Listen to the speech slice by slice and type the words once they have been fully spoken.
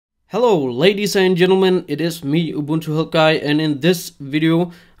Hello ladies and gentlemen, it is me Ubuntu Help Guy, and in this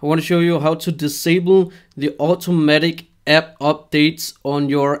video I want to show you how to disable the automatic app updates on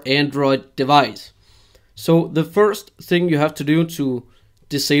your Android device. So the first thing you have to do to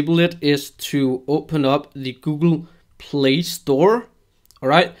disable it is to open up the Google Play Store.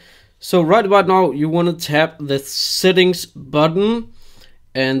 Alright, so right about now you want to tap the settings button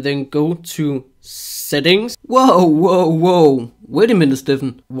and then go to settings. Whoa, wait a minute,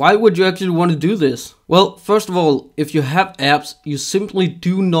 Stefan. Why would you actually want to do this? Well, first of all, if you have apps you simply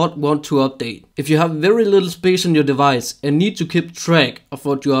do not want to update, if you have very little space on your device and need to keep track of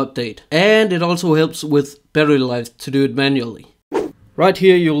what you update, and it also helps with battery life to do it manually. Right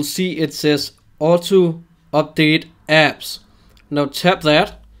here you'll see it says auto update apps. Now tap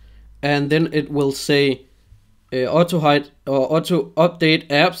that and then it will say auto hide or auto update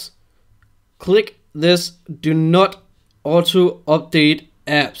apps. Click this do not auto update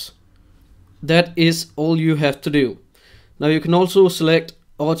apps. That is all you have to do. Now you can also select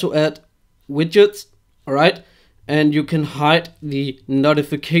auto add widgets, alright, and you can hide the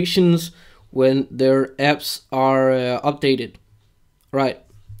notifications when their apps are updated. Right,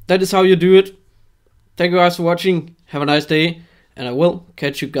 that is how you do it. Thank you guys for watching, have a nice day, and I will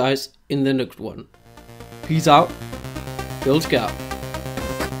catch you guys in the next one. Peace out, Girl Scout.